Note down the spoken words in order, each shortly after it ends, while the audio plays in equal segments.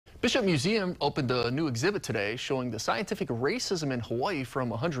Bishop Museum opened a new exhibit today showing the scientific racism in Hawaii from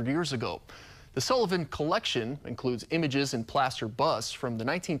 100 years ago. The Sullivan Collection includes images and plaster busts from the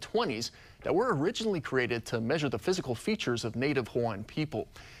 1920s that were originally created to measure the physical features of native Hawaiian people.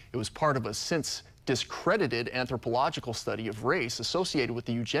 It was part of a since discredited anthropological study of race associated with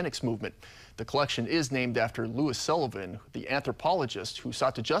the eugenics movement. The collection is named after Louis Sullivan, the anthropologist who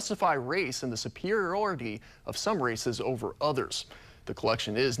sought to justify race and the superiority of some races over others. The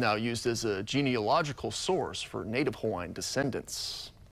collection is now used as a genealogical source for native Hawaiian descendants.